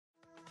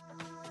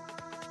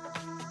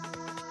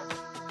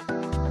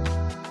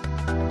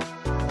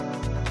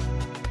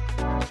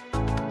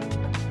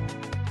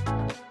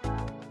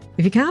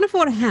If you can't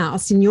afford a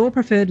house in your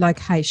preferred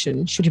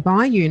location, should you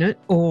buy a unit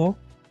or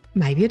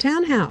maybe a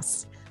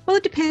townhouse? Well,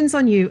 it depends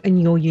on you and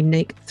your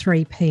unique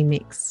 3P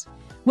mix.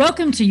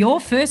 Welcome to Your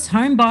First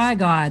Home Buyer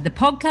Guide, the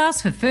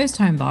podcast for first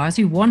home buyers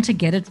who want to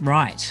get it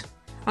right.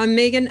 I'm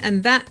Megan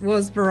and that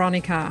was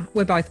Veronica.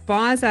 We're both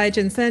buyer's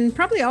agents and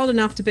probably old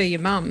enough to be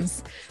your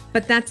mums.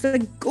 But that's a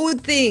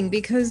good thing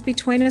because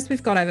between us,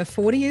 we've got over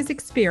 40 years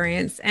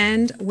experience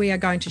and we are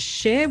going to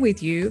share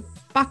with you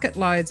bucket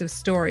loads of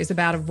stories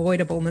about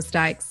avoidable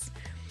mistakes.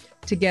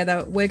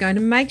 Together, we're going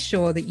to make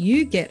sure that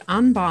you get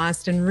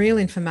unbiased and real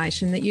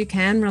information that you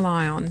can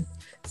rely on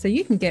so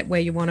you can get where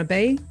you want to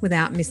be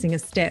without missing a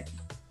step.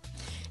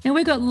 Now,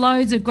 we've got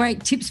loads of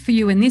great tips for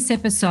you in this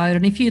episode,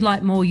 and if you'd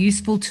like more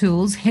useful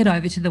tools, head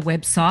over to the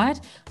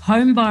website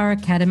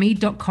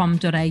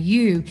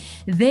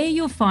homebuyeracademy.com.au. There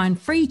you'll find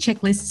free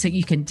checklists that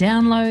you can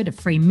download, a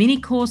free mini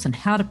course on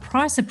how to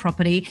price a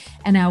property,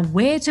 and our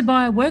Where to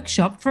Buy a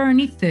workshop for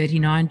only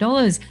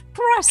 $39.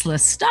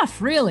 Priceless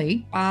stuff,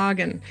 really.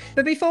 Bargain.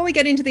 But before we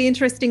get into the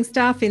interesting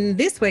stuff in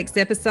this week's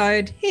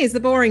episode, here's the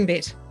boring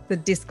bit, the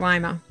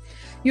disclaimer.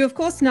 You, of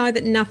course, know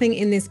that nothing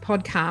in this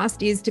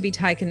podcast is to be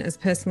taken as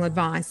personal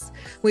advice.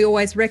 We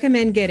always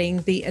recommend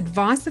getting the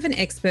advice of an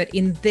expert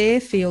in their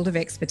field of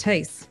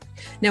expertise.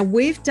 Now,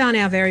 we've done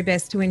our very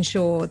best to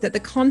ensure that the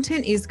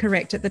content is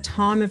correct at the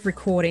time of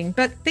recording,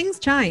 but things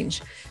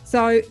change.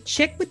 So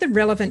check with the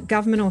relevant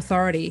government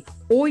authority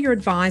or your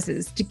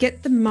advisors to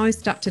get the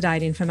most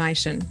up-to-date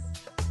information.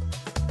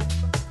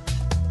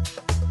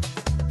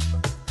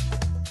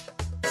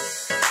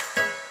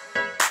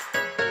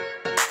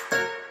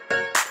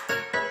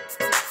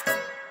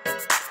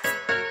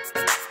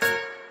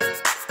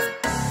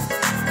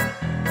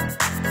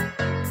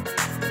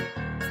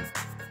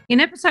 In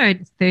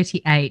episode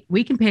 38,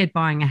 we compared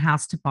buying a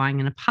house to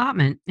buying an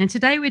apartment. And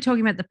today we're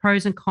talking about the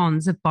pros and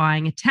cons of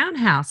buying a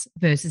townhouse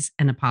versus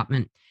an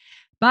apartment.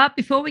 But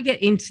before we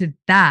get into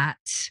that,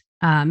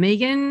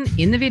 Megan,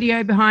 in the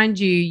video behind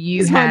you,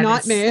 you have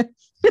a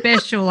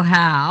special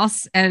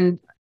house. And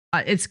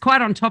it's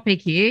quite on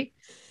topic here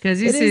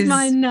because this is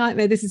my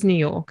nightmare. This is New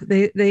York.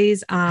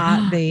 These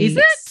are the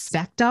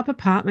stacked up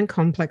apartment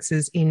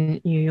complexes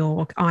in New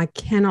York. I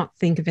cannot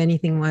think of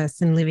anything worse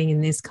than living in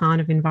this kind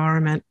of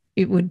environment.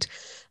 It would,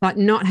 like,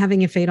 not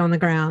having your feet on the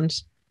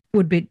ground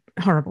would be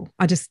horrible.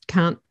 I just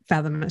can't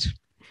fathom it.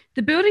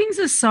 The buildings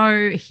are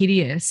so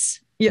hideous.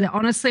 Yeah.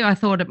 Honestly, I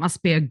thought it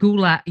must be a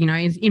gulag,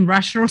 in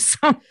Russia or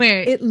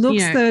somewhere. It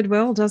looks third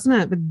world, doesn't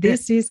it? But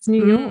this is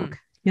New York.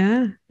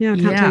 Yeah. I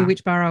can't tell you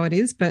which borough it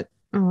is, but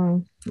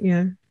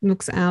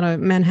looks out of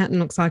Manhattan.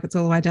 Looks like it's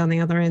all the way down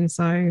the other end.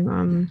 So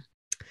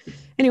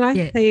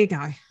anyway, there you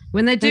go.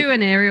 When they do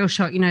an aerial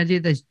shot, do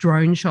those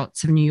drone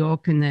shots of New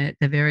York and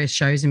the various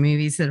shows and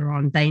movies that are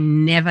on, they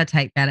never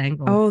take that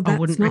angle. Oh, that's I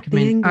wouldn't not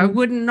recommend. The angle. I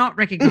would not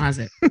recognize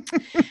it.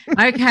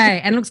 Okay,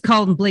 and it looks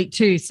cold and bleak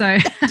too. So,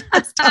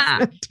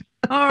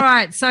 all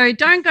right. So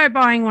don't go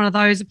buying one of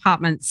those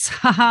apartments.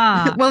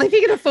 Well, if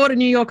you can afford a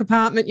New York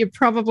apartment, you're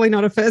probably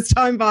not a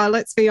first-time buyer.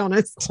 Let's be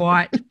honest.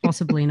 Quite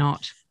possibly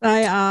not.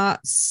 They are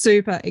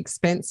super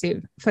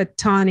expensive for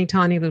tiny,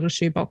 tiny little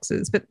shoe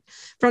boxes. But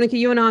Veronica,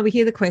 you and I, we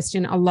hear the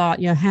question a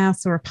lot, your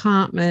house or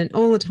apartment,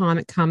 all the time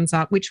it comes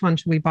up, which one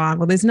should we buy?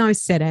 Well, there's no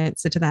set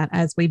answer to that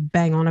as we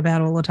bang on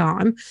about all the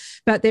time.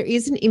 But there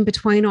is an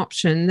in-between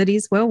option that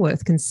is well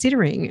worth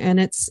considering. And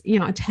it's,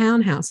 a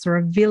townhouse or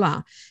a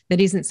villa that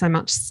isn't so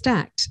much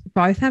stacked.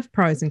 Both have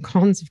pros and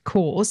cons, of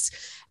course,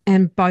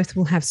 and both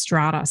will have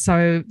strata.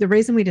 So the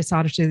reason we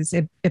decided to do this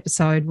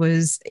episode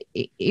was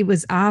it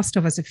was asked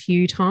of us a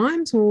few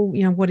times, well,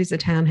 what is a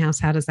townhouse?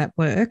 How does that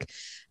work?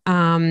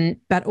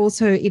 But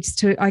also it's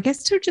to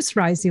just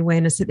raise the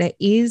awareness that there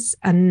is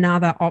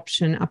another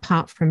option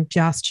apart from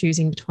just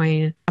choosing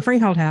between a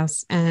freehold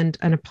house and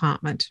an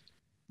apartment.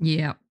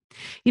 Yeah.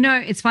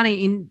 It's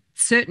funny, in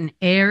certain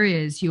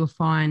areas you'll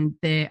find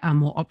there are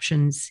more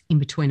options in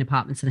between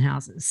apartments and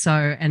houses.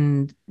 So,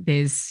 and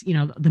there's,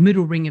 the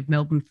middle ring of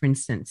Melbourne, for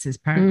instance, is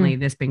apparently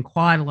there's been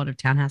quite a lot of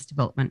townhouse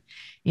development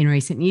in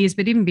recent years.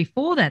 But even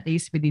before that, there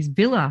used to be these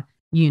villa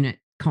unit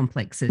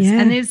complexes.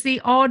 Yeah. And there's the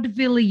odd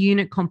villa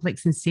unit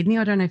complex in Sydney.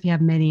 I don't know if you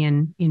have many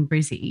in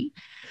Brizzy.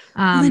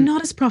 Well, they're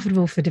not as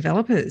profitable for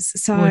developers.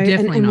 So,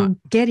 definitely and not. We'll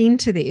get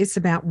into this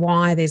about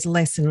why there's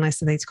less and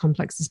less of these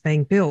complexes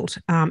being built.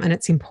 And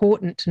it's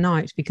important to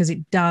note because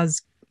it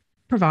does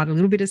provide a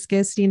little bit of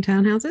scarcity in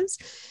townhouses,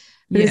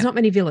 but there's not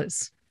many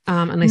villas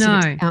unless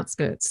you're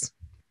outskirts.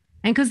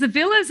 And because the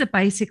villas are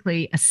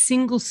basically a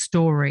single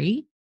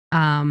story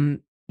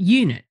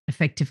unit,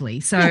 effectively.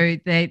 So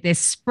they're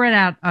spread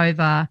out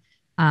over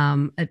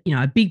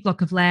a big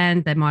block of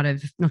land. They might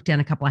have knocked down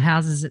a couple of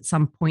houses at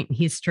some point in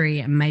history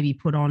and maybe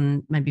put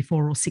on maybe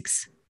 4 or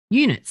 6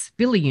 units,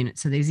 villa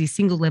units. So there's these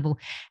single level.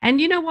 And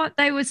you know what?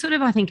 They were sort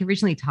of, I think,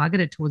 originally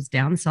targeted towards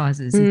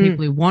downsizers and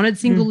people who wanted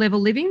single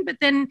level living, but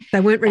then they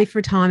weren't ready for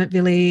retirement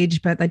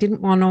village, but they didn't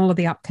want all of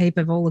the upkeep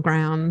of all the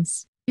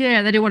grounds.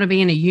 Yeah, they don't want to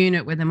be in a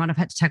unit where they might have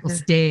had to tackle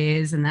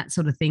stairs and that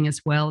sort of thing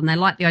as well. And they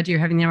like the idea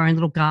of having their own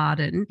little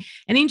garden.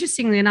 And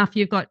interestingly enough,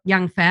 you've got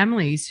young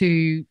families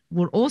who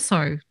will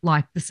also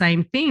like the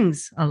same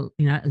things, a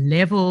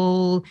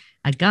level,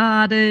 a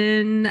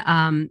garden.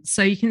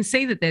 So you can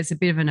see that there's a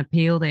bit of an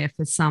appeal there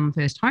for some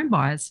first home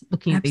buyers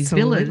looking at these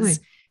villas.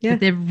 Yeah.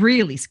 But they're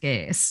really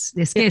scarce.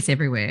 They're scarce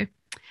everywhere.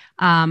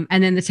 And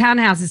then the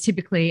townhouses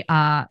typically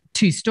are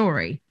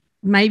 2-story.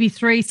 Maybe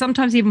 3,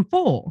 sometimes even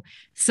 4.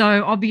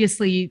 So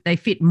obviously they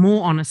fit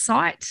more on a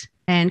site,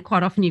 and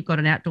quite often you've got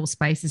an outdoor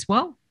space as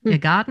well, a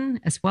garden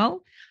as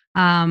well.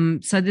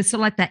 So there's sort of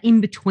like that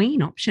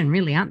in-between option,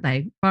 really, aren't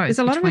they? Both. There's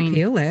a lot of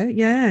appeal there.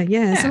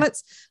 Yeah. So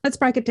let's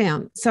break it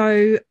down.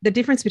 So the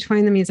difference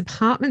between them is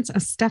apartments are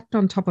stacked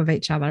on top of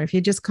each other. If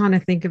you just kind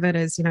of think of it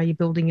as, you're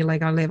building your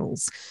Lego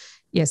levels.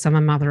 Yes, I'm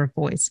a mother of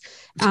boys.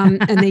 And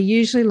they're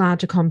usually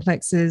larger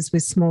complexes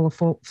with smaller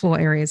floor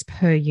areas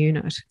per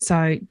unit.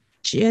 So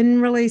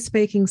generally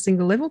speaking,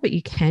 single level, but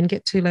you can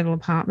get 2-level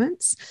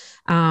apartments.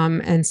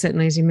 And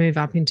certainly as you move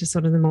up into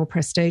sort of the more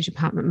prestige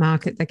apartment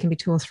market, there can be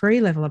 2 or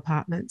 3-level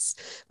apartments.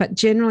 But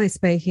generally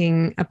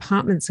speaking,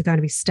 apartments are going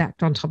to be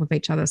stacked on top of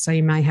each other. So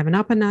you may have an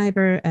upper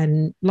neighbour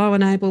and lower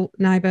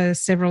neighbour,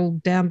 several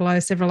down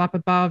below, several up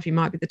above. You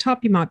might be at the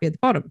top, you might be at the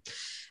bottom.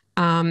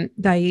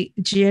 They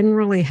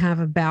generally have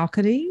a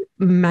balcony.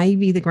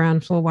 Maybe the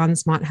ground floor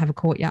ones might have a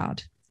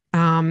courtyard.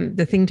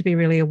 The thing to be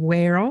really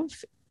aware of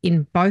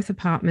in both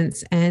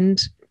apartments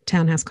and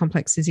townhouse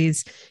complexes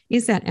is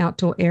that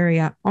outdoor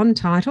area on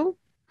title,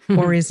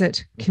 or is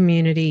it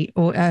community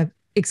or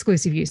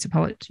exclusive use?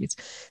 Apologies.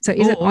 So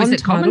is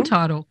it common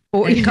title?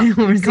 Or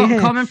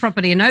common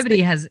property and nobody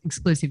has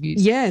exclusive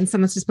use? Yeah, and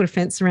someone's just put a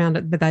fence around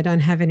it, but they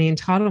don't have any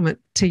entitlement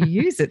to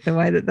use it the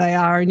way that they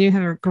are. And you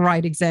have a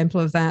great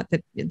example of that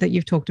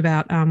you've talked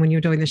about when you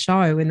were doing the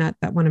show in that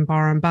one in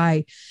Byron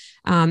Bay.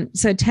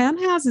 So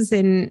townhouses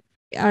then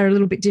are a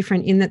little bit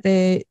different in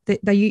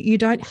that you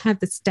don't have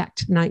the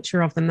stacked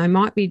nature of them. They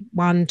might be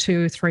 1,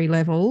 2, 3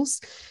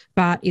 levels,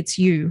 but it's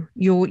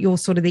you're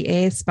sort of the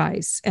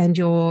airspace, and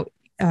your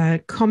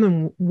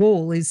common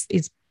wall is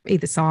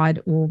either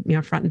side or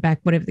front and back,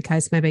 whatever the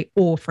case may be,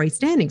 or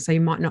freestanding. So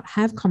you might not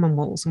have common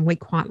walls, and we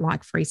quite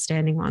like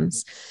freestanding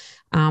ones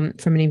from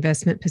an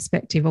investment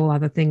perspective. All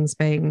other things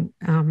being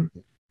from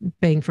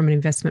an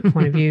investment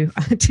point of view,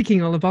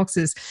 ticking all the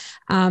boxes.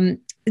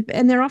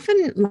 And they're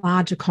often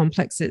larger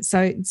complexes.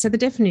 So the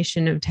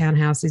definition of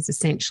townhouse is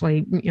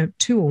essentially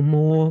 2 or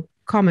more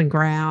common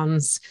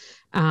grounds,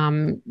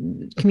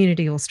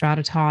 community or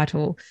strata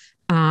title,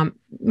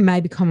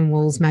 maybe common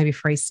walls, maybe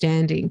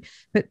freestanding.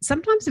 But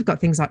sometimes they've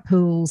got things like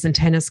pools and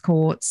tennis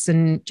courts,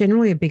 and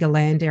generally a bigger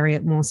land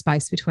area, more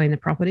space between the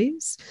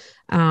properties.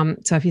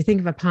 So if you think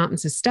of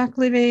apartments as stack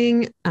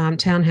living,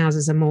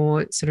 townhouses are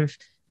more sort of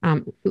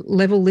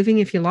level living,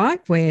 if you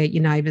like, where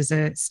your neighbours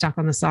are stuck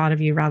on the side of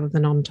you rather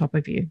than on top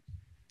of you.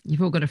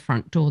 You've all got a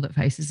front door that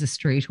faces a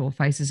street or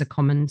faces a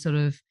common sort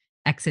of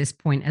access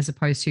point, as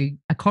opposed to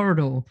a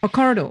corridor. A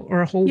corridor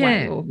or a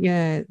hallway, or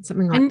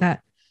something like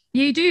that.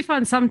 You do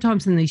find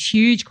sometimes in these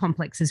huge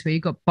complexes where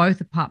you've got both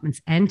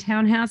apartments and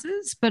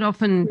townhouses, but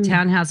often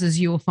townhouses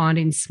you'll find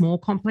in small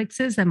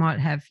complexes, they might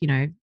have,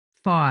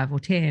 5 or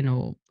 10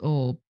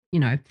 or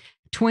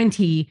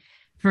 20,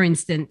 for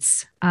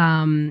instance.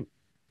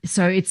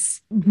 So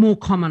it's more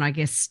common, I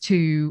guess,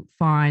 to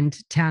find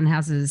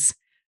townhouses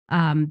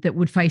that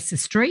would face the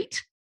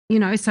street,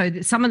 so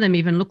some of them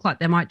even look like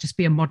they might just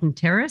be a modern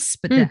terrace,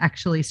 but they're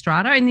actually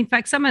strata. And in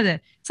fact, some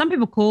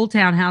people call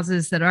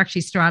townhouses that are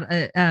actually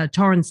strata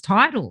Torrens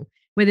title,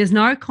 where there's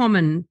no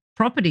common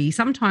property.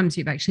 Sometimes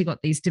you've actually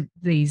got these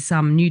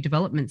new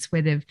developments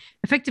where they've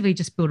effectively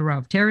just built a row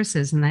of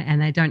terraces,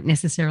 and they don't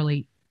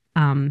necessarily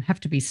have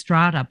to be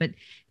strata, but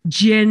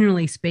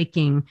generally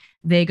speaking,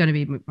 they're going to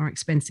be more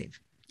expensive.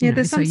 Yeah,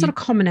 there's some sort of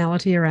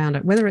commonality around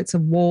it, whether it's a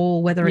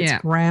wall, whether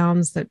it's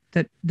grounds that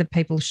the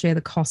people share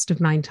the cost of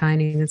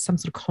maintaining. There's some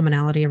sort of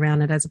commonality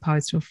around it, as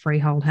opposed to a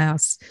freehold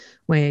house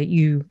where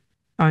you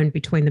own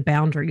between the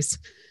boundaries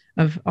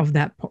of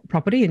that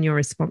property and you're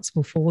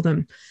responsible for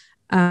them.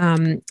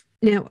 Now,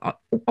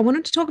 I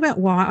wanted to talk about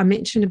why I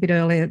mentioned a bit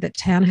earlier that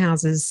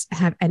townhouses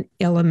have an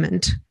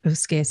element of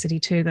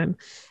scarcity to them.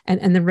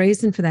 And the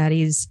reason for that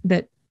is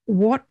that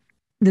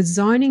the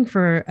zoning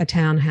for a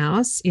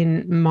townhouse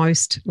in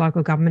most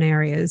local government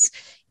areas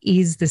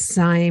is the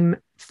same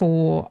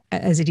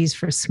as it is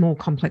for a small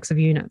complex of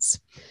units.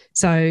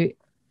 So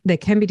there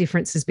can be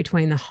differences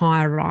between the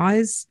higher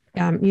rise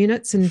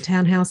units and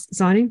townhouse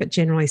zoning, but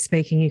generally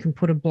speaking, you can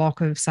put a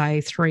block of,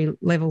 say, 3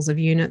 levels of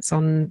units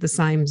on the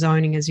same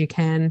zoning as you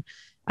can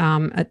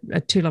a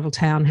 2-level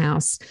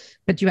townhouse.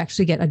 But you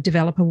actually a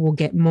developer will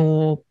get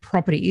more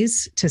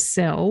properties to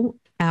sell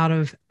out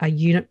of a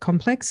unit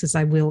complex as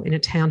they will in a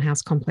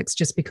townhouse complex,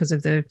 just because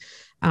of the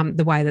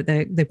way that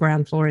the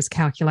ground floor is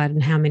calculated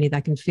and how many they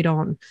can fit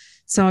on.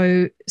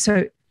 So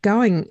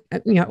going,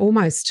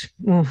 almost,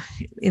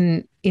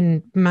 in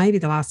maybe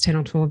the last 10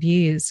 or 12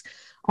 years,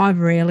 I've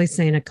rarely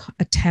seen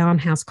a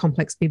townhouse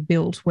complex be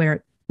built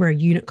where where a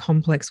unit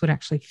complex would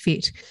actually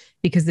fit,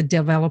 because the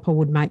developer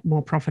would make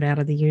more profit out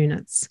of the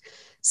units.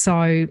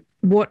 So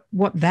what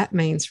that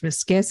means from a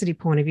scarcity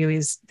point of view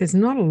is there's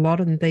not a lot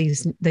of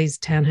these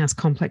townhouse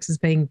complexes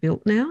being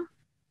built now,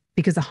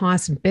 because the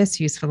highest and best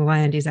use for the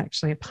land is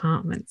actually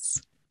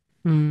apartments.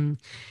 Mm.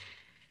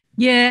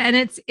 Yeah, and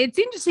it's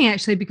interesting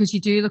actually, because you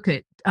do look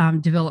at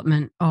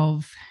development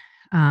of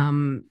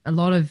a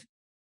lot of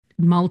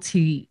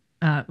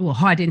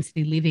high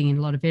density living in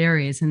a lot of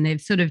areas, and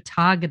they've sort of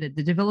targeted,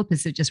 the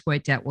developers have just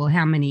worked out, well,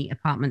 how many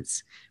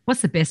apartments,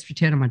 what's the best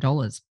return on my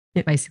dollars,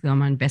 basically on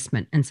my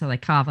investment, and so they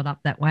carve it up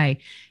that way.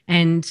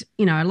 And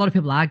a lot of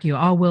people argue,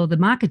 oh well, the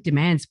market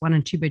demands 1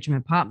 and 2 bedroom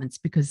apartments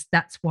because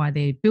that's why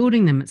they're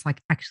building them. It's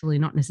like, actually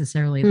not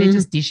necessarily. They're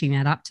just dishing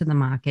that up to the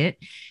market,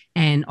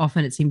 and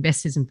often it's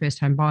investors and first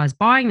home buyers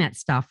buying that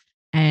stuff.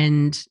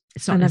 And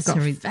it's not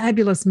necessarily, they've got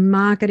fabulous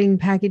marketing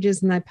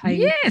packages, and they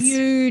pay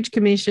huge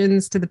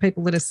commissions to the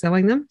people that are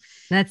selling them.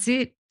 That's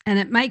it. And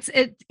it makes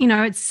it,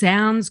 it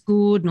sounds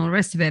good and all the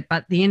rest of it,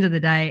 but at the end of the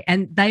day,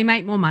 and they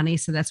make more money,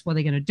 so that's why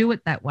they're going to do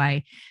it that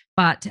way.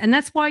 And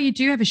that's why you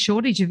do have a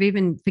shortage of,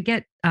 even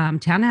forget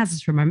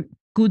townhouses, from a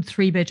good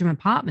 3 bedroom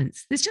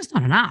apartments. There's just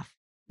not enough.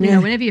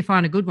 Whenever you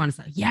find a good one, it's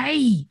like,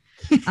 yay.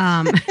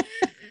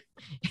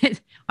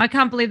 I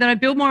can't believe that I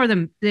build more of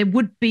them. There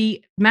would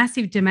be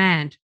massive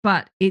demand,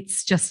 but it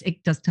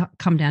does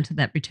come down to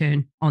that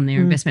return on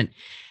their investment.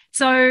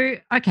 So,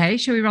 okay,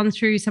 shall we run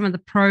through some of the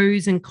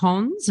pros and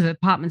cons of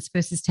apartments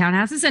versus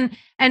townhouses?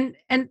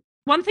 And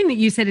one thing that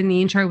you said in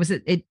the intro was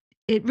that it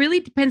really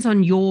depends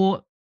on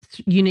your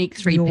unique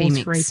 3P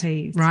mix,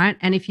 3Ps. Right?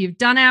 And if you've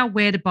done our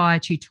where to buy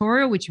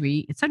tutorial,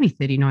 it's only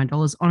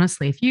 $39,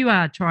 honestly. If you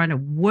are trying to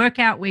work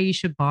out where you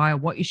should buy or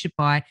what you should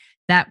buy,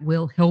 that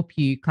will help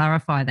you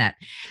clarify that.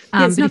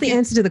 It's not the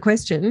answer to the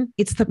question.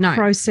 It's the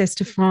process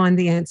to find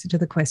the answer to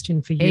the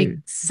question for you.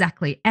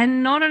 Exactly.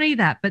 And not only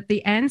that, but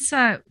the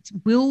answer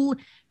will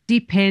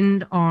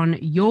depend on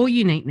your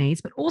unique needs,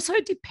 but also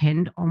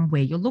depend on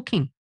where you're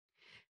looking.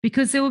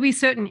 Because there will be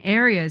certain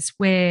areas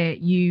where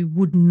you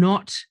would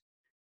not,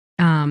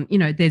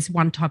 there's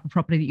one type of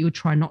property that you would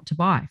try not to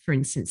buy, for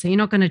instance. So you're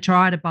not going to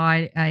try to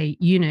buy a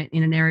unit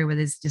in an area where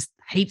there's just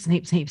heaps and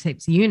heaps and heaps,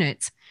 heaps of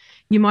units.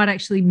 You might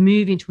actually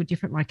move into a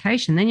different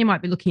location. Then you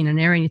might be looking in an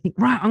area and you think,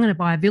 right, I'm going to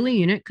buy a villa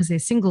unit because they're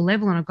single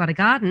level and I've got a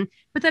garden,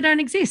 but they don't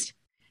exist.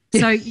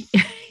 So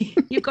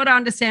you've got to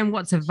understand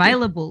what's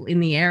available in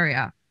the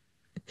area.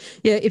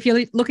 Yeah, if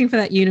you're looking for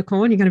that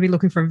unicorn, you're going to be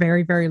looking for a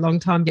very, very long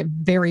time, get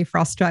very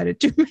frustrated.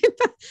 Do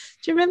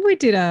you remember we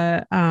did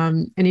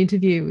an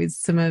interview with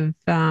some of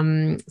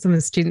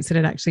the students that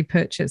had actually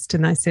purchased,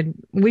 and they said,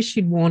 wish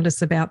you'd warned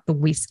us about the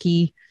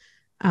whiskey,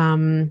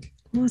 what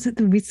was it,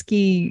 the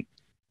whiskey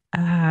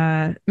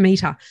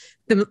meter.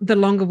 The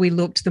longer we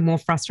looked, the more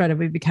frustrated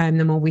we became,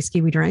 the more whiskey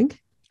we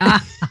drank.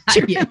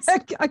 Yes.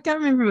 I can't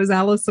remember if it was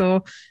Alice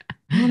or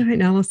might have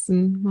been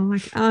Alison.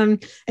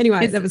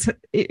 Anyway, but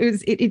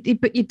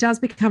it does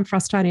become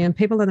frustrating, and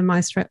people are the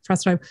most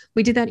frustrated.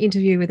 We did that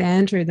interview with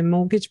Andrew, the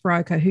mortgage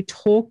broker, who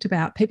talked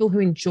about people who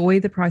enjoy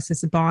the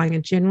process of buying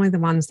are generally the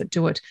ones that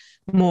do it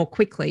more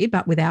quickly,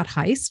 but without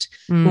haste,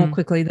 more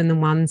quickly than the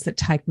ones that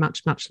take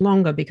much, much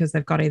longer, because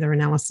they've got either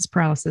analysis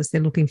paralysis,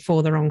 they're looking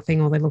for the wrong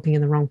thing, or they're looking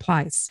in the wrong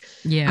place.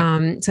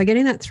 Yeah. So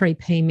getting that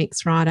 3P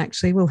mix right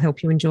actually will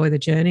help you enjoy the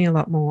journey a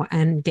lot more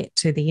and get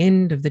to the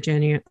end of the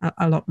journey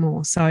a lot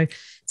more. So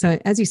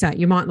as you say,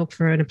 you might look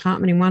for an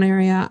apartment in one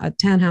area, a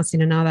townhouse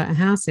in another, a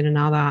house in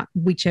another,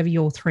 whichever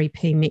your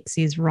 3P mix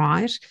is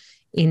right,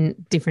 in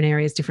different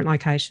areas, different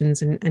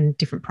locations, and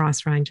different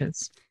price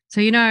ranges. So,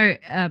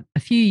 a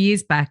few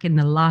years back in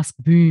the last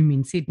boom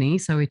in Sydney,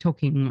 so we're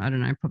talking, I don't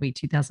know, probably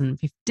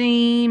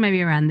 2015,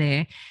 maybe around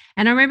there.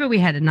 And I remember we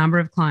had a number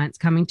of clients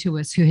coming to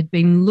us who had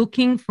been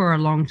looking for a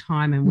long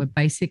time and were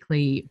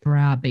basically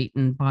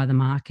browbeaten by the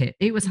market.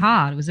 It was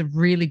hard. It was a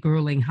really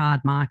grueling,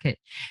 hard market.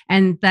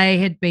 And they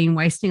had been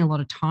wasting a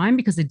lot of time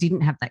because they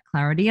didn't have that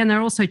clarity. And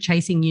they're also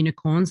chasing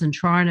unicorns and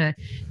trying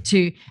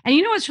to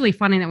and what's really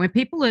funny, that when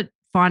people are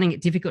finding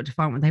it difficult to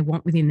find what they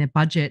want within their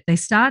budget, they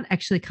start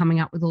actually coming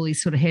up with all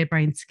these sort of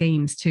harebrained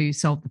schemes to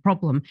solve the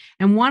problem.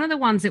 And one of the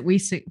ones that we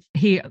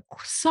hear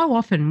so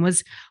often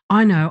was,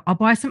 I know, I'll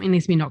buy something that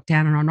needs to be knocked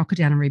down and I'll knock it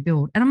down and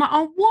rebuild. And I'm like,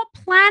 on what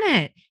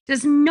planet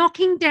does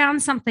knocking down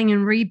something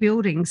and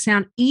rebuilding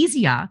sound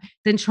easier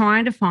than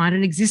trying to find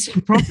an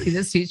existing property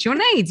that suits your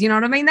needs? You know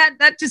what I mean?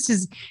 That just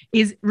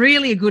is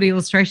really a good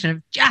illustration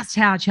of just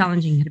how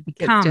challenging it had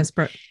become. It's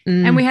desperate.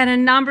 And we had a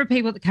number of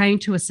people that came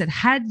to us that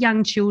had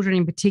young children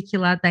in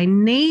particular. They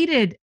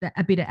needed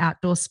a bit of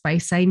outdoor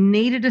space. They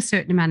needed a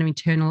certain amount of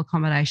internal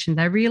accommodation.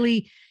 They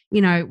really,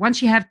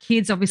 once you have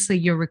kids, obviously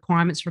your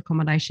requirements for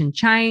accommodation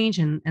change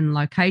and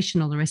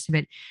location, all the rest of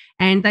it.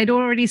 And they'd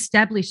already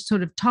established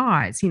sort of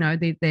ties.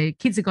 Their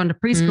kids had gone to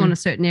preschool in a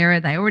certain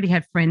area. They already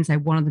had friends. They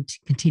wanted them to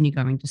continue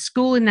going to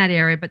school in that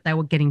area, but they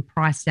were getting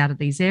priced out of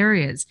these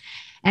areas.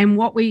 And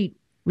what we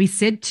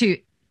said to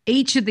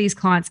each of these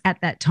clients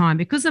at that time,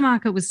 because the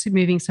market was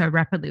moving so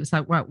rapidly, it was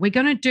like, right, we're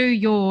going to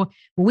do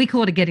we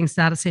call it a getting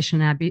started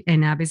session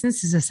in our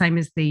business. Is the same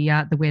as the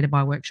where to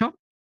buy workshop.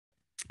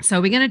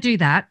 So we're going to do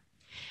that.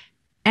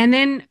 And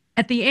then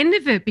at the end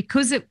of it,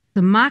 because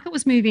the market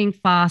was moving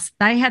fast,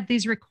 they had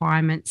these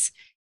requirements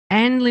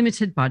and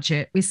limited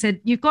budget. We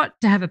said, you've got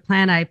to have a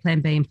plan A,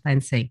 plan B, and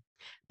plan C.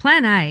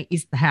 Plan A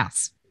is the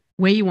house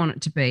where you want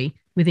it to be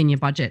within your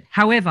budget.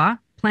 However,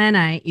 plan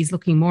A is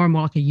looking more and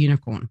more like a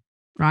unicorn,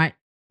 right?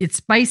 It's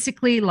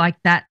basically like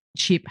that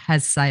ship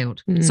has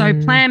sailed. So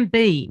plan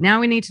B, now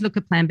we need to look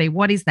at plan B.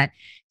 What is that?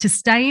 To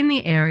stay in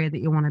the area that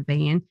you want to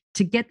be in,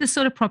 to get the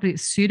sort of property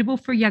that's suitable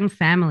for a young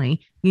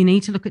family, you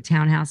need to look at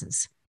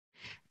townhouses.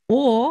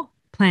 Or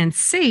plan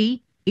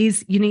C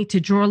is you need to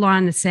draw a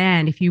line in the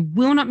sand. If you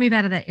will not move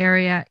out of that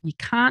area, you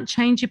can't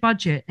change your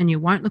budget and you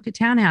won't look at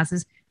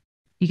townhouses,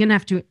 you're going to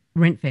have to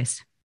rent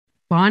fest.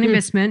 Buy an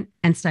investment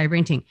and stay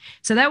renting.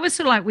 So that was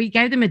sort of like we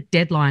gave them a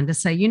deadline to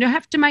say,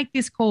 have to make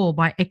this call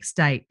by X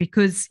date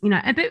because,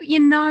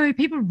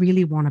 people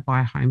really want to buy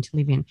a home to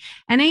live in.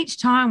 And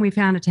each time we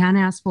found a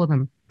townhouse for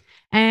them.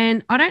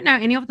 And I don't know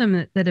any of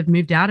them that have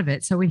moved out of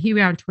it. So here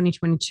we are in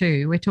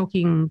 2022. We're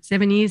talking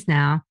 7 years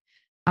now.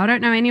 I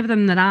don't know any of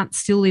them that aren't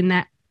still in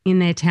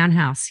their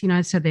townhouse.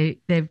 So they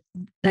have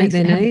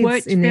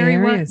worked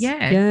very well.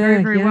 Yeah,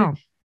 very well.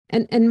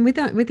 And with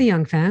the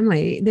young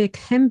family, there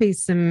can be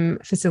some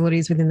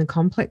facilities within the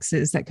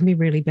complexes that can be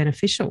really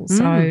beneficial.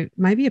 So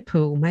maybe a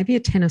pool, maybe a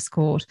tennis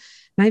court,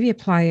 maybe a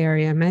play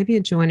area, maybe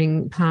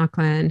adjoining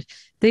parkland.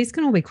 These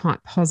can all be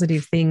quite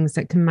positive things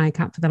that can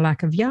make up for the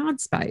lack of yard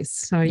space.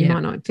 So you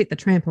might not fit the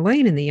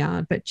trampoline in the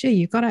yard, but gee,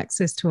 you've got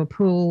access to a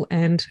pool,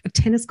 and a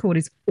tennis court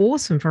is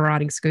awesome for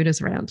riding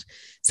scooters around.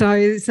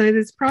 So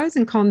there's pros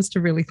and cons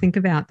to really think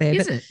about there.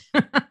 Is it?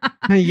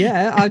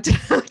 Yeah, I've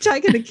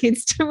taken the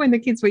kids to, when the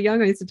kids were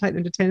younger, I used to take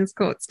them to tennis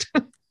courts.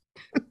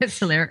 That's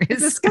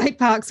hilarious. The skate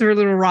parks are a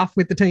little rough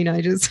with the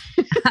teenagers.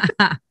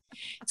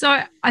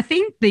 So I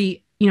think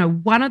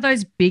one of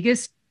those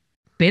biggest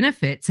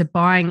benefits of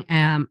buying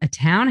a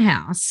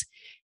townhouse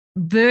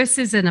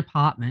versus an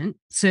apartment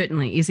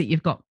certainly is that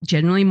you've got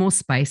generally more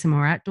space and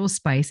more outdoor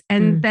space,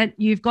 and that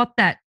you've got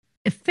that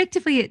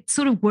effectively it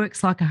sort of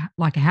works like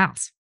a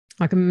house.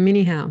 Like a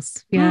mini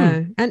house,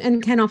 yeah,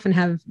 and can often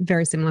have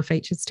very similar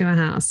features to a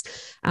house,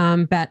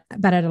 but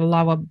at a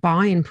lower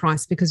buy-in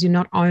price because you're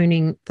not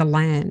owning the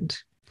land.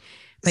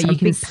 But you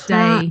can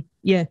stay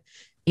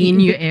in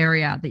your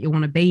area that you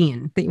want to be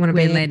in,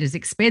 where land is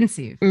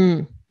expensive.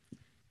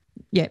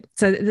 Yeah,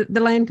 so the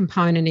land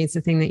component is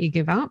the thing that you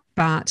give up,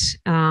 but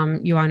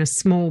you own a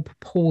small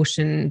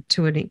proportion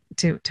to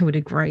a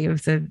degree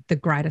of the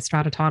greater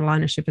strata title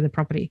ownership of the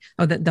property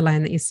or the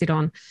land that you sit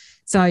on.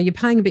 So you're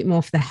paying a bit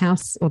more for the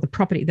house or the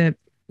property, the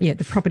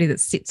property that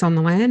sits on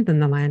the land than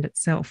the land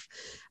itself.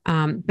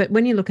 But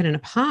when you look at an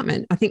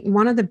apartment, I think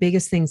one of the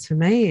biggest things for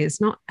me is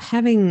not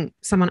having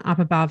someone up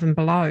above and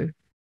below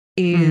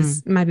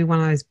is maybe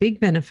one of those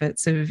big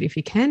benefits of if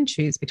you can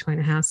choose between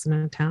a house and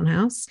a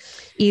townhouse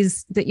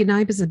is that your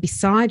neighbours are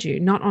beside you,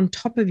 not on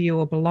top of you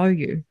or below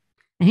you.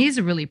 And here's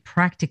a really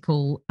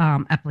practical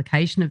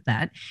application of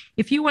that.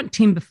 If you want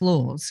timber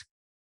floors,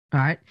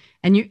 right,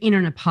 and you're in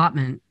an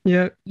apartment,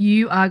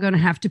 you are going to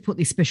have to put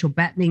this special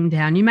battening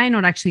down. You may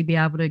not actually be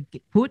able to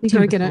put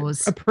timber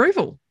floors.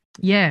 Approval.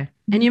 Yeah,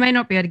 and you may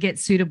not be able to get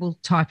suitable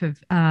type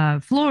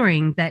of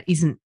flooring that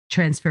isn't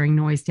transferring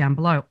noise down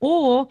below.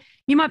 Or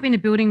you might be in a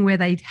building where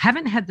they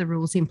haven't had the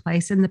rules in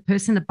place and the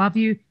person above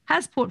you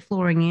has put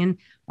flooring in,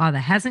 either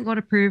hasn't got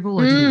approval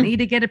or didn't need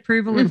to get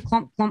approval and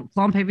clomp, clomp,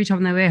 clomp every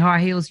time they wear high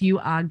heels. You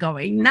are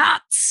going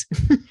nuts.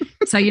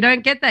 So you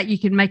don't get that. You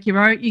can make your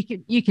own,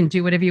 you can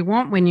do whatever you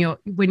want when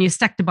you're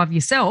stacked above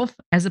yourself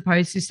as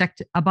opposed to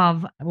stacked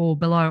above or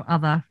below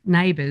other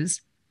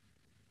neighbours.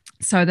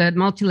 So the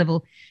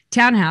multi-level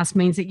townhouse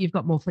means that you've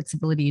got more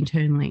flexibility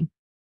internally.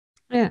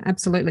 Yeah,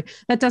 absolutely.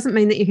 That doesn't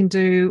mean that you can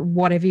do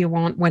whatever you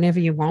want, whenever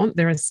you want.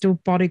 There are still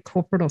body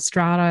corporate or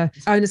strata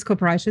owners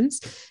corporations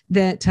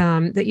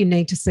that you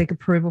need to seek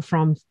approval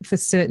from for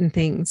certain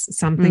things.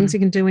 Some things you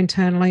can do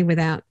internally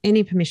without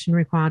any permission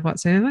required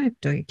whatsoever.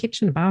 Doing a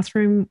kitchen, a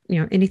bathroom,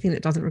 anything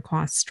that doesn't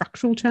require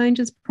structural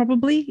changes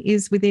probably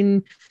is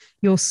within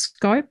your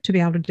scope to be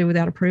able to do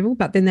without approval.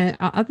 But then there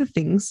are other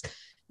things.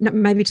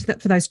 Maybe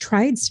for those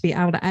trades to be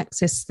able to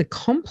access the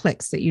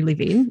complex that you live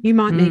in, you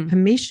might need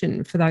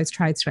permission for those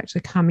trades to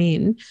actually come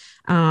in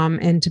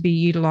and to be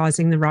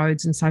utilising the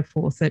roads and so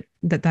forth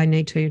that they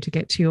need to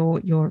get to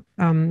your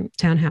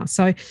townhouse.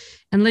 So,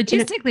 and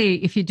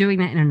logistically, if you're doing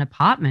that in an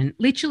apartment,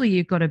 literally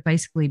you've got to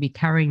basically be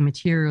carrying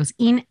materials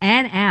in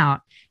and out,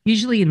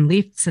 usually in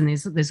lifts, and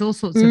there's all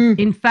sorts of.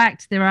 In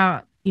fact, there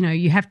are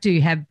you have to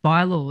have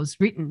bylaws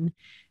written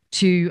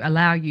to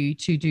allow you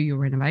to do your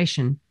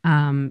renovation.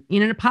 In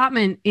an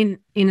apartment,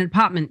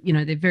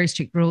 they're very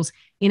strict rules.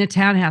 In a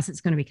townhouse,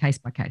 it's going to be case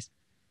by case.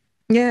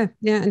 Yeah,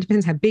 and it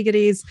depends how big it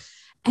is.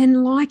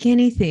 And like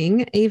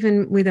anything,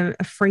 even with a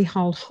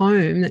freehold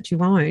home that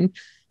you own,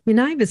 your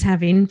neighbours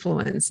have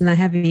influence and they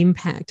have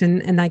impact,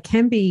 and they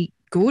can be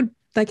good,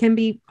 they can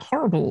be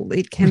horrible.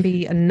 It can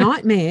be a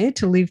nightmare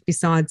to live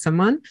beside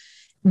someone.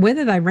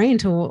 whether they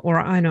rent or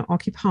owner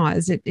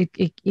occupiers,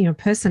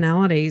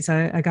 personalities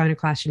are going to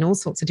clash in all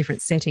sorts of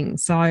different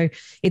settings. So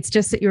it's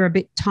just that you're a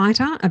bit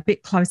tighter, a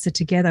bit closer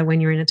together when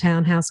you're in a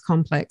townhouse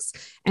complex,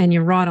 and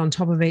you're right on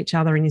top of each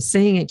other, and you're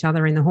seeing each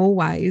other in the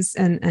hallways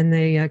and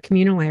the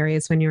communal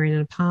areas when you're in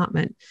an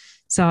apartment.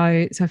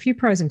 So a few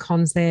pros and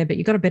cons there, but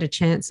you've got a better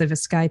chance of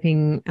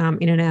escaping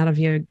in and out of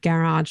your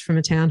garage from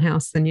a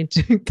townhouse than you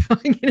do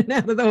going in and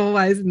out of the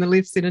hallways and the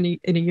lifts in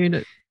a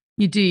unit.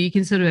 You do. You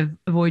can sort of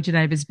avoid your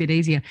neighbours a bit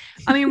easier.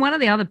 I mean, one of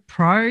the other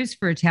pros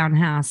for a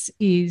townhouse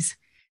is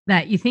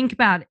that you think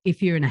about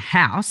if you're in a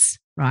house,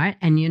 right,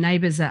 and your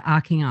neighbours are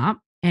arcing up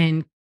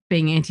and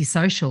being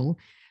antisocial,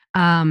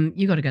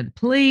 you've got to go to the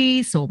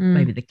police or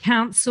maybe the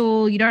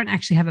council. You don't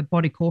actually have a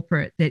body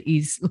corporate that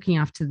is looking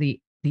after the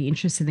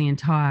interests of the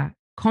entire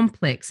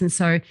complex. And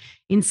so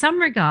in some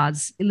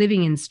regards,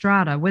 living in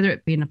strata, whether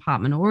it be an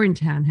apartment or in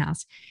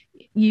townhouse,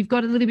 you've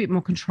got a little bit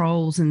more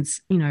controls and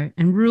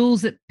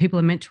rules that people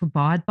are meant to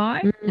abide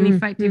by. And in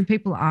fact, if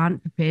people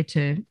aren't prepared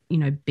to,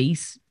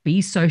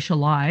 be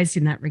socialized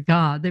in that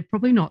regard, they're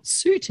probably not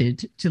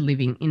suited to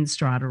living in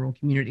strata or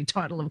community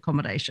title of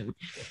accommodation.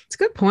 It's a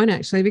good point,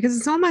 actually, because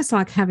it's almost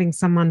like having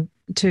someone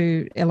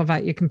to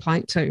elevate your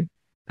complaint to.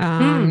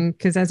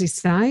 Because as you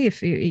say,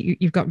 if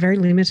you've got very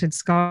limited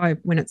scope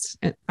when it's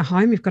at a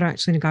home, you've got to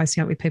actually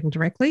negotiate with people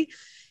directly.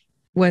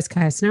 Worst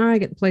case scenario,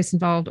 get the police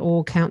involved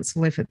or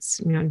council if it's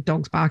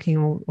dogs barking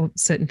or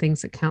certain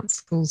things that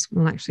councils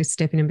will actually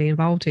step in and be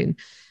involved in.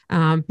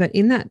 But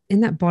in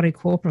that body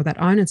corporate,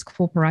 that owner's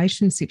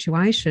corporation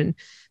situation,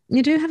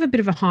 you do have a bit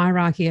of a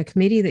hierarchy, a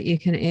committee that you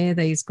can air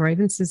these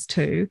grievances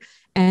to.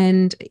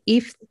 And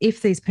if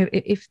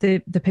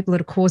the people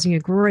that are causing you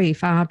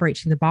grief are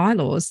breaching the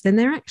bylaws, then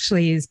there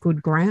actually is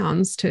good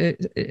grounds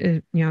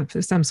to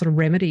for some sort of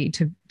remedy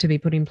to be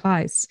put in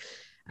place.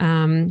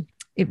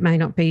 It may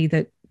not be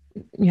that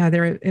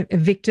they're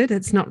evicted.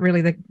 It's not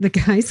really the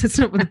case. It's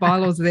not what the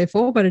bylaws are there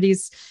for, but it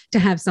is to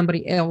have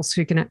somebody else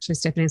who can actually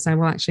step in and say,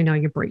 well, actually, no,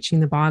 you're breaching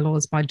the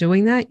bylaws by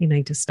doing that. You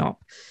need to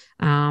stop.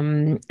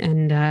 And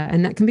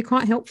that can be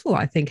quite helpful,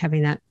 I think,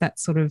 having that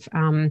sort of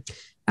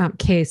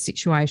care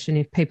situation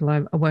if people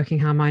are working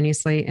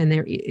harmoniously and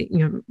there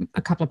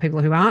a couple of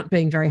people who aren't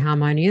being very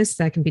harmonious,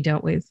 they can be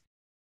dealt with.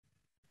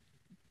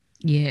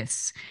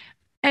 Yes.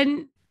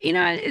 And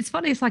it's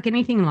funny. It's like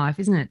anything in life,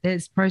 isn't it?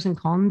 There's pros and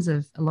cons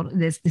of a lot.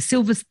 There's the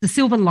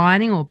silver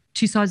lining or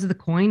two sides of the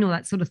coin or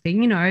that sort of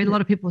thing. A lot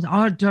of people say,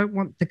 oh, I don't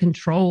want the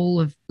control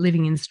of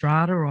living in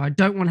strata, or I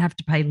don't want to have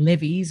to pay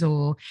levies,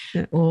 or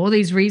all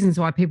these reasons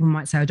why people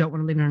might say, I don't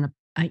want to live in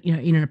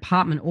an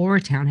apartment or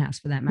a townhouse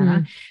for that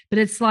matter. But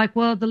it's like,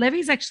 well, the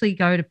levies actually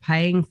go to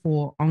paying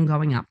for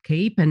ongoing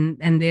upkeep,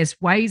 and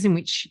there's ways in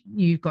which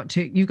you've got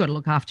to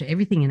look after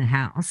everything in a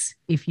house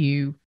if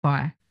you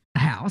buy a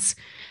house,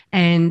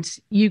 and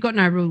you've got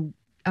no real,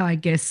 I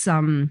guess,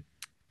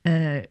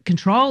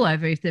 control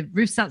over if the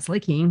roof starts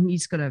leaking. You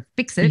just got to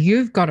fix it.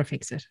 You've got to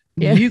fix it.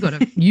 Yeah. You've got to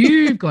fix it.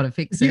 You've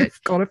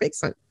got to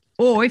fix it.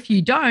 Or if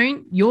you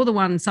don't, you're the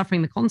one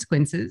suffering the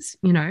consequences,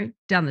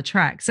 down the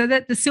track. So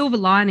that the silver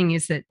lining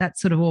is that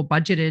that's sort of all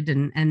budgeted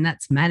and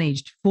that's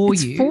managed for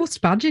you. It's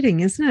forced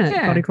budgeting, isn't it?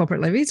 Yeah. Body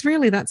corporate levies.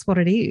 Really, that's what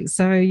it is.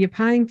 So you're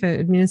paying for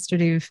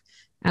administrative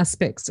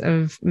aspects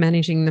of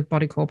managing the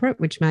body corporate,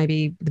 which may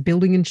be the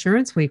building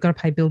insurance, where you've got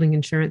to pay building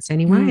insurance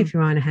anyway if you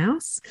own a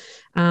house.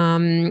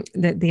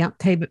 The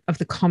upkeep of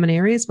the common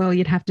areas, well,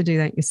 you'd have to do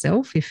that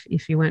yourself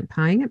if you weren't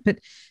paying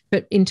it.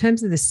 But in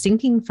terms of the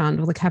sinking fund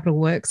or the capital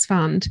works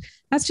fund,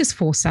 that's just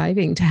for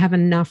saving, to have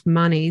enough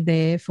money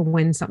there for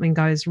when something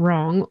goes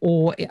wrong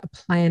or a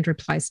planned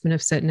replacement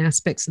of certain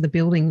aspects of the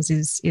buildings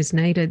is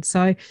needed.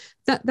 So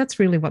that's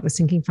really what the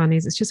sinking fund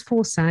is. It's just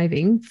for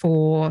saving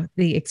for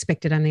the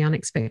expected and the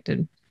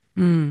unexpected.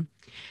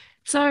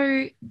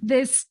 So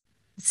there's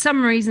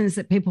some reasons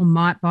that people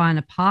might buy an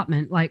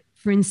apartment. Like,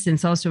 for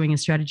instance, I was doing a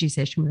strategy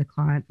session with a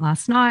client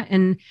last night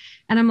and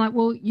I'm like,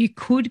 well, you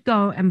could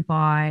go and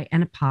buy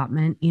an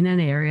apartment in an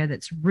area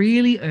that's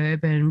really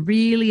urban,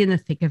 really in the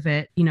thick of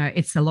it.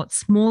 It's a lot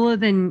smaller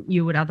than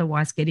you would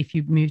otherwise get if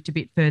you moved a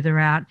bit further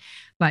out,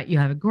 but you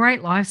have a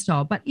great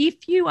lifestyle. But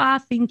if you are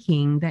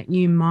thinking that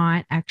you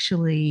might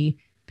actually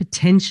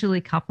potentially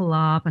couple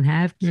up and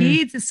have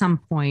kids at some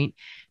point,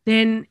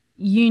 then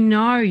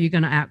you're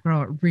going to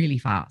outgrow it really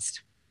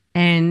fast.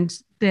 And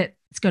that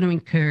it's going to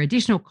incur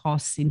additional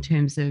costs in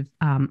terms of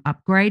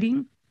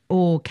upgrading,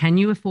 or can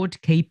you afford to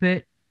keep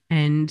it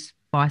and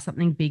buy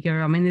something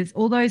bigger? I mean, there's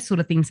all those sort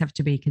of things have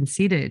to be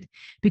considered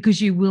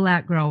because you will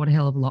outgrow it a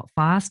hell of a lot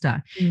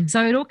faster.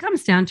 So it all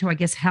comes down to, I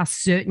guess, how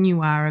certain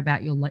you are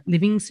about your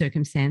living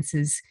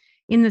circumstances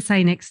in the,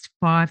 say, next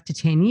 5 to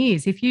 10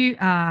 years. If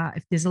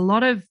there's a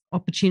lot of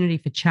opportunity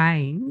for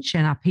change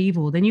and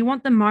upheaval, then you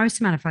want the most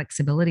amount of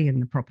flexibility in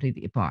the property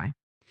that you buy.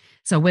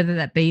 So whether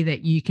that be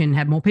that you can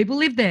have more people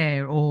live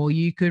there, or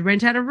you could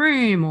rent out a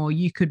room, or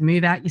you could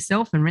move out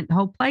yourself and rent the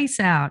whole place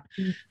out.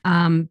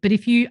 But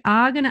if you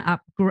are going to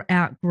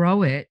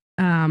outgrow it,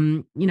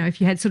 if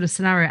you had sort of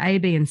scenario A,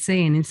 B, and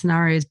C, and in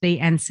scenarios B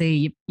and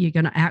C, you're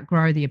going to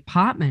outgrow the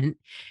apartment,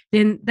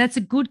 then that's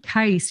a good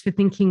case for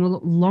thinking, well,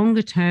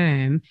 longer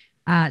term,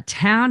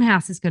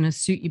 townhouse is going to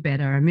suit you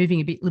better, and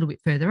moving little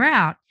bit further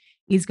out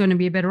is going to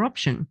be a better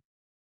option.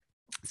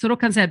 So it all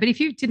comes out. But if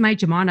you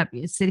made your mind up,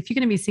 you said if you're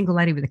going to be a single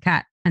lady with a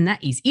cat and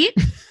that is it,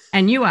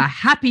 and you are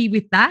happy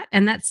with that,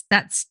 and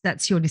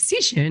that's your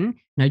decision,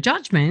 no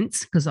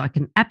judgments, because I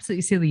can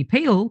absolutely see the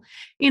appeal,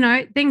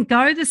 then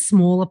go the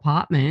small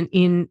apartment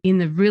in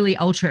the really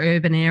ultra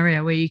urban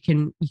area where you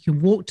can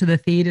walk to the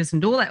theaters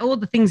and all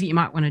the things that you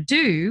might want to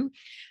do.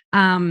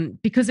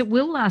 Because it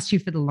will last you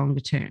for the longer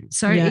term.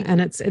 So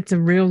and it's a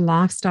real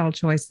lifestyle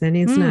choice then,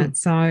 isn't it?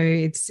 So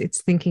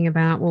it's thinking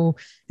about, well,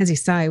 as you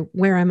say,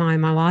 where am I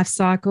in my life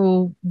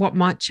cycle? What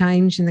might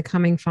change in the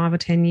coming 5 or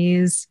 10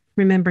 years?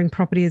 Remembering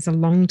property is a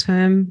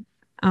long-term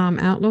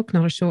outlook,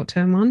 not a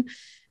short-term one.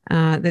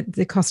 That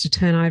the cost of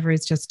turnover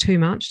is just too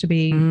much to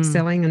be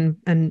selling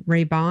and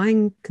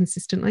rebuying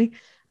consistently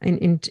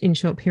in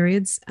short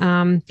periods.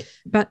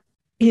 But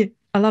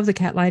I love the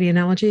cat lady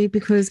analogy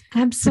because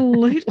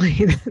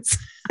absolutely that's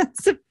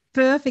a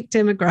perfect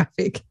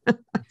demographic.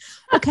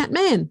 Or cat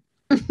man.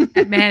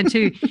 Cat man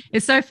too.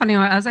 It's so funny.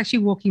 I was actually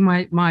walking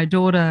my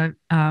daughter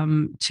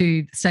to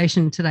the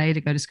station today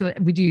to go to school.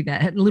 We do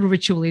that. A little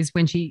ritual is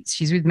when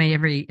she's with me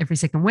every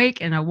second week,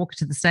 and I walk her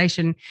to the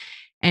station.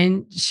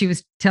 And she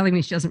was telling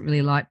me she doesn't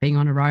really like being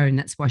on her own.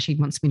 That's why she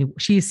wants me to.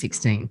 She is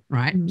 16,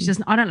 right? She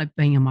doesn't. I don't like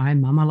being on my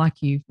own, Mum. I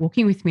like you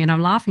walking with me. And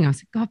I'm laughing. I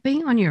said, God,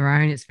 being on your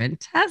own is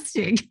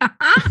fantastic.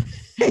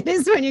 It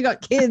is when you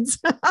got kids.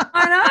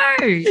 I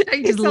know. You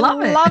just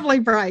love it. Lovely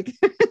break.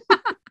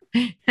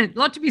 A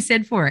lot to be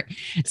said for it.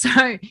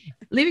 So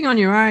living on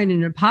your own in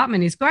an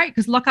apartment is great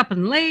because lock up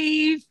and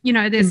leave.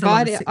 There's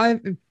invite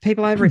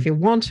people over if you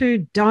want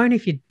to. Don't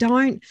if you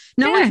don't.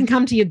 No one can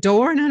come to your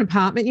door in an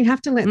apartment. You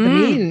have to let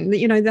them in.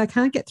 They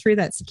can't get through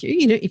that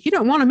security. If you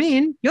don't want them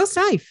in, you're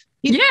safe.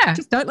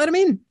 Just don't let them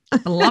in.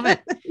 I love it.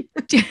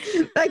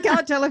 They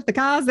can't tell if the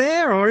car's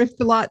there or if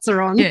the lights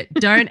are on. Yeah,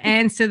 don't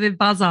answer the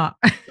buzzer.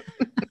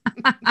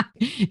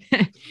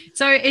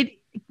 So it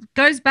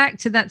goes back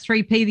to that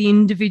 3P, the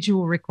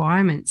individual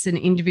requirements and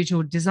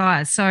individual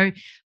desires. So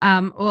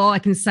all I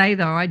can say,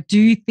 though, I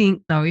do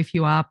think, though, if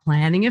you are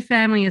planning a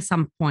family at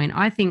some point,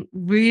 I think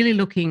really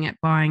looking at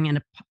buying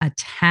a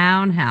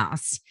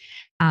townhouse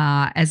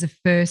as a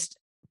first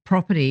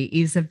property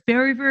is a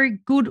very, very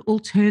good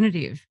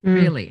alternative,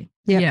 really.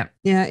 Yeah,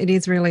 it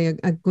is really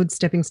a good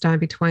stepping stone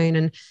between.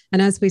 And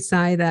as we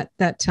say, that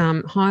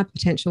high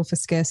potential for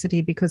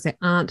scarcity because there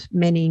aren't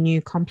many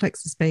new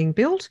complexes being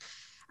built,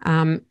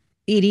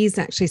 it is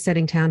actually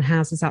setting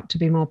townhouses up to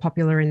be more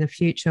popular in the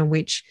future,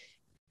 which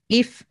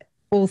if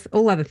all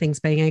other things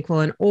being equal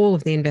and all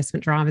of the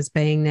investment drivers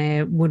being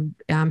there would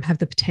have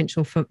the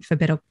potential for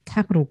better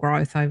capital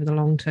growth over the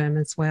long term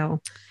as well.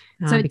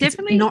 So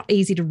definitely not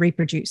easy to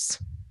reproduce.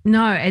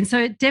 No, and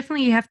so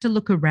definitely you have to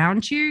look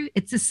around you.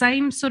 It's the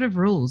same sort of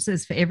rules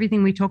as for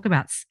everything we talk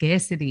about,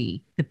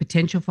 scarcity, the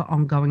potential for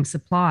ongoing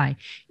supply.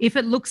 If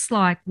it looks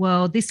like,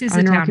 well, this is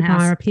a townhouse.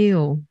 Owner-occupier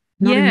appeal,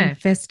 not an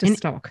investor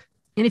stock.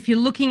 And if you're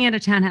looking at a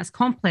townhouse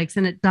complex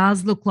and it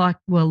does look like,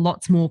 well,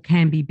 lots more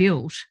can be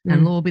built and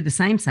it'll all be the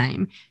same,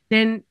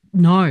 then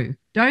no,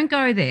 don't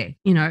go there.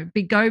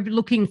 Go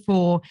looking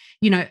for,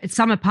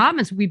 some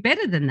apartments will be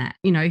better than that.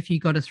 If you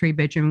got a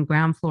 3-bedroom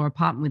ground floor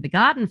apartment with a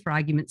garden, for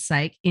argument's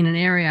sake, in an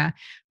area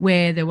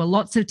where there were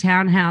lots of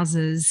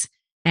townhouses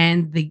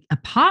and the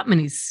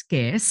apartment is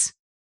scarce,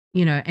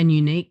 and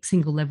unique,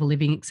 single level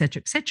living, et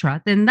cetera,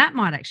 then that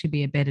might actually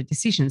be a better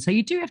decision. So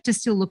you do have to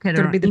still look at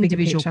an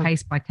individual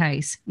case by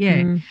case.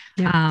 But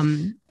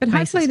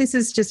hopefully this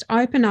is just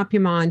open up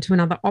your mind to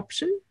another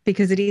option,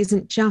 because it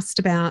isn't just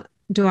about,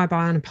 do I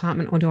buy an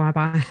apartment or do I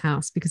buy a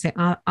house? Because there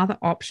are other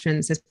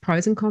options. There's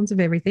pros and cons of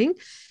everything.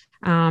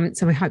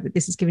 So we hope that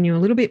this has given you a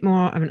little bit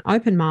more of an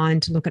open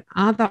mind to look at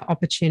other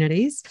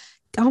opportunities.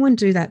 Go and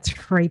do that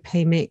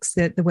 3P mix,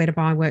 the Where to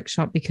Buy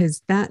workshop,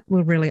 because that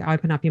will really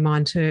open up your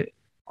mind to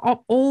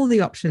all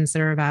the options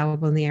that are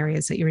available in the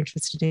areas that you're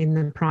interested in,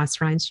 the price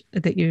range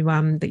that you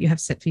have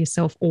set for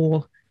yourself,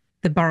 or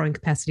the borrowing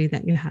capacity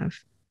that you have.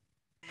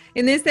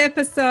 In this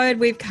episode,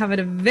 we've covered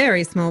a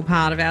very small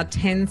part of our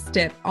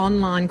 10-step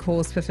online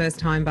course for first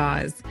home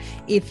buyers.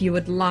 If you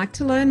would like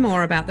to learn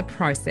more about the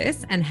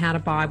process and how to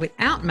buy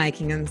without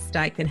making a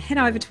mistake, then head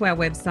over to our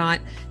website,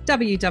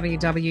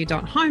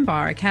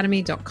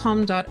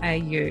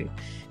 www.homebuyeracademy.com.au.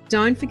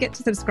 Don't forget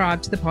to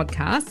subscribe to the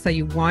podcast so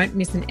you won't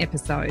miss an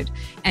episode.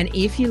 And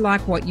if you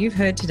like what you've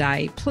heard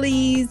today,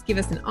 please give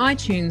us an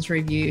iTunes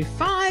review.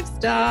 5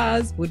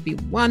 stars would be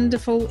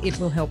wonderful. It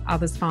will help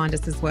others find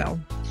us as well.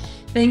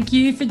 Thank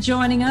you for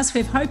joining us.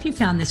 We hope you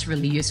found this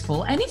really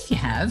useful. And if you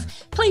have,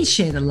 please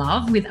share the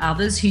love with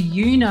others who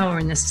you know are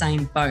in the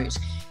same boat.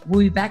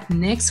 We'll be back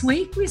next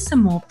week with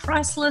some more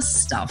priceless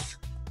stuff.